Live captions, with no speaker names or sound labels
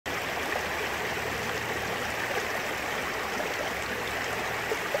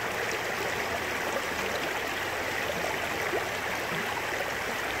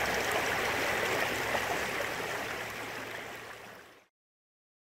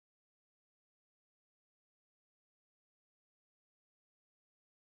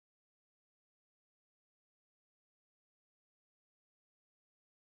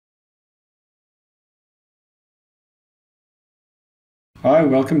Hi,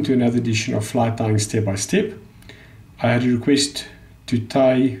 welcome to another edition of Fly Tying Step by Step. I had a request to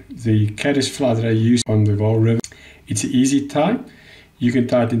tie the Caddis fly that I use on the Vaal River. It's an easy tie. You can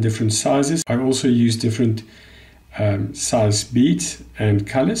tie it in different sizes. I also use different size beads and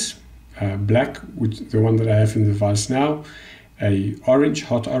colors. Black, which the one that I have in the vise now, a orange,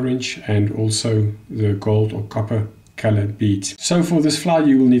 hot orange, and also the gold or copper colored beads. So for this fly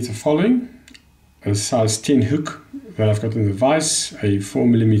you will need the following: a size 10 hook that I've got in the vise, a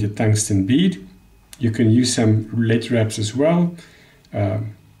 4mm tungsten bead. You can use some lead wraps as well,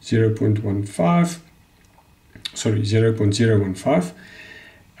 0.015,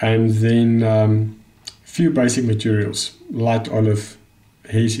 and then a few basic materials: light olive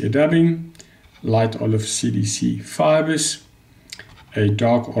hazy dubbing, light olive CDC fibers, a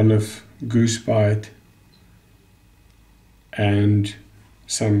dark olive goose bite, and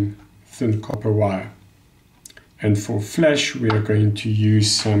some thin copper wire. And for flash, we are going to use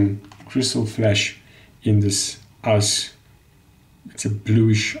some crystal flash in this ice. It's a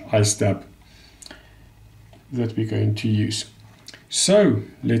bluish ice dab that we're going to use. So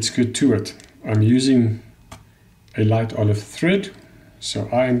let's get to it. I'm using a light olive thread, so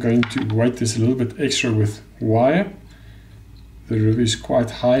I am going to weight this a little bit extra with wire. The river is quite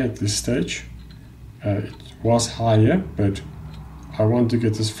high at this stage. It was higher, but I want to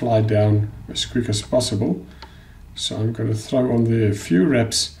get this fly down as quick as possible. So I'm going to throw on there a few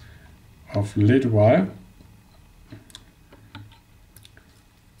wraps of lead wire.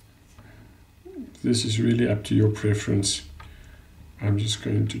 This is really up to your preference. I'm just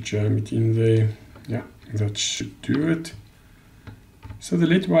going to jam it in there. Yeah, that should do it. So the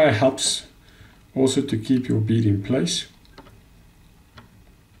lead wire helps also to keep your bead in place.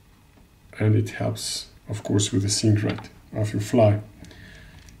 And it helps, of course, with the sink rate of your fly.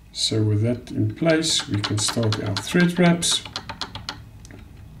 So with that in place, we can start our thread wraps.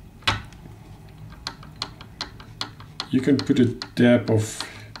 You can put a dab of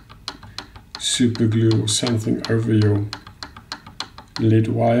super glue or something over your lead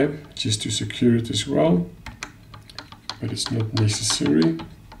wire just to secure it as well, but it's not necessary.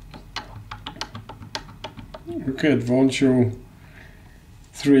 Okay, advance your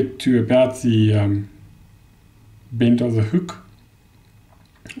thread to about the bend of the hook,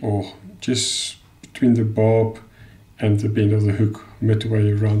 or just between the barb and the bend of the hook,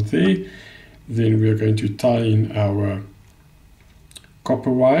 midway around there. Then we are going to tie in our copper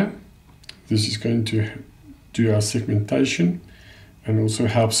wire. This is going to do our segmentation and also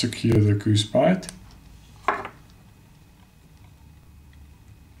help secure the goose bite.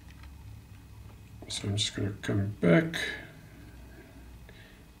 So I'm just going to come back,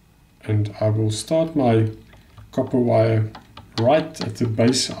 and I will start my copper wire right at the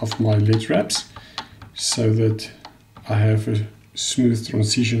base of my lead wraps so that I have a smooth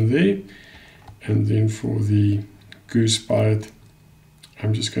transition there. And then for the goose bite,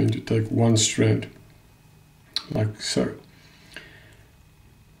 I'm just going to take one strand like so.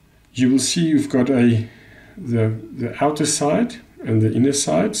 You will see you've got the outer side and the inner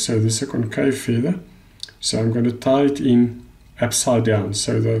side, so this is a concave feather. So I'm going to tie it in upside down,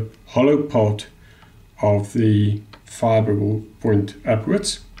 so the hollow part of the fiber will point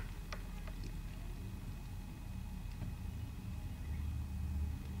upwards.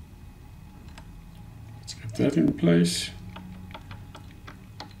 Let's get that in place.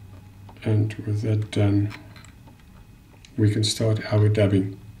 And with that done, we can start our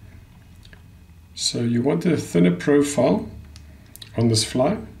dabbing. So you want a thinner profile on this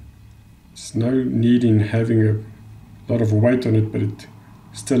fly. There's no need in having a lot of weight on it, but it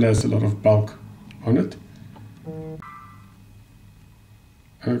still has a lot of bulk on it.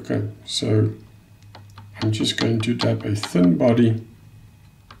 Okay, so I'm just going to dab a thin body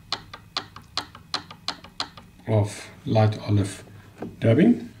of light olive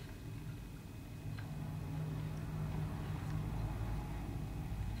dabbing.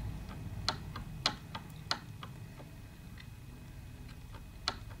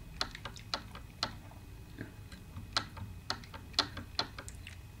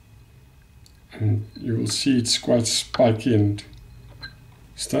 And you will see it's quite spiky and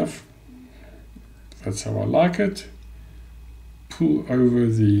stuff. That's how I like it. Pull over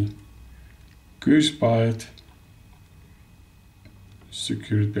the goose bite,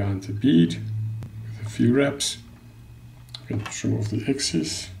 secure it behind the bead with a few wraps, and trim off the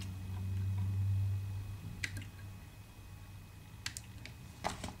excess.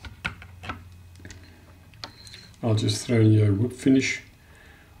 I'll just throw in a whip finish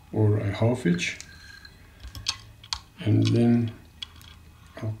or a half hitch, and then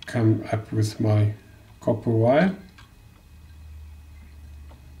I'll come up with my copper wire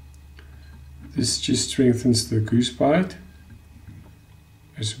This just strengthens the goose bite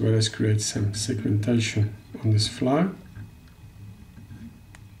as well as creates some segmentation on this fly.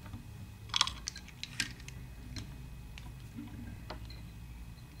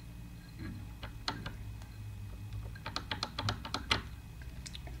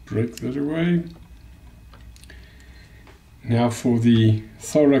 Break that away. Now for the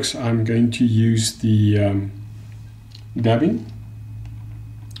thorax, I'm going to use the dabbing.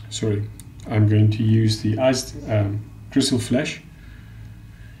 Sorry, I'm going to use the iced crystal flash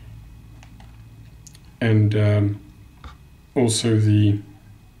and also the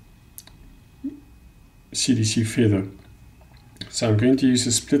CDC feather. So I'm going to use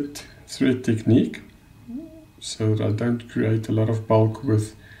a split thread technique so that I don't create a lot of bulk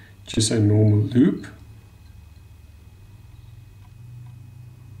with just a normal loop.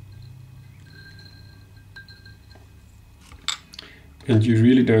 And you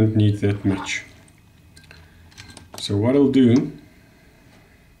really don't need that much. So what I'll do,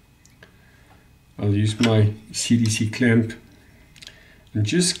 I'll use my CDC clamp and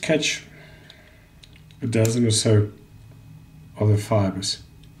just catch a dozen or so of the fibers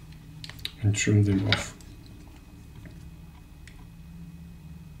and trim them off.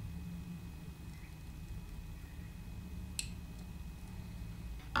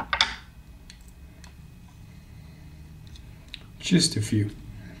 Just a few.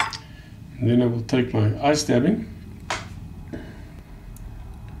 And then I will take my ice dabbing,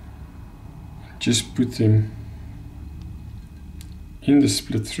 just put them in the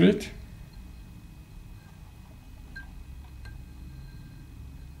split thread.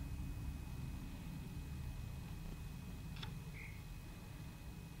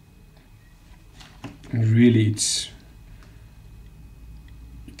 And really it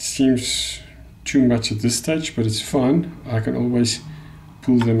seems too much at this stage, but it's fine. I can always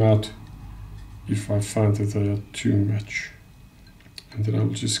pull them out if I find that they are too much. And then I'll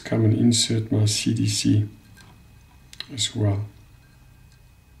just come and insert my CDC as well.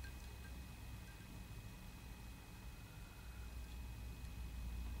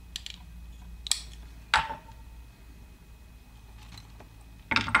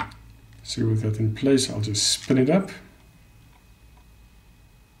 So with that in place, I'll just spin it up.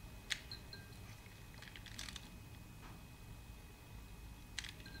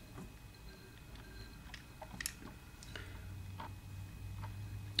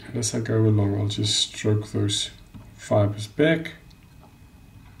 And as I go along, I'll just stroke those fibers back.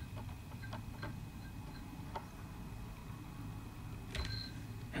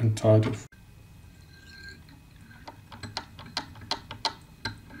 And tie it off.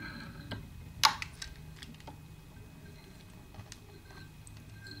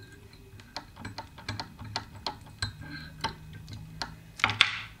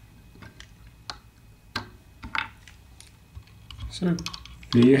 So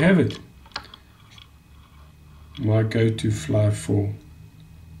there you have it, my go-to fly for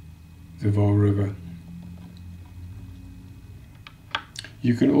the Vaal River.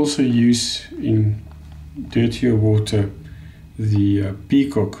 You can also use in dirtier water the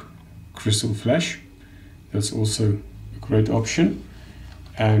peacock crystal flash. That's also a great option,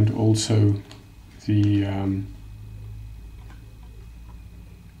 and also the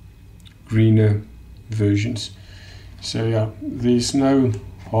greener versions. So yeah, there's no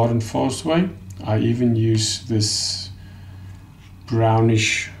hard and fast way. I even use this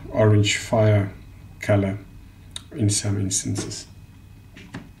brownish orange fire color in some instances.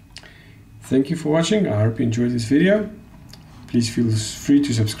 Thank you for watching. I hope you enjoyed this video. Please feel free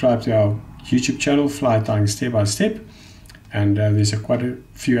to subscribe to our YouTube channel, Fly Tying Step by Step, and there's quite a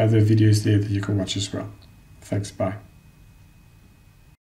few other videos there that you can watch as well. Thanks, bye.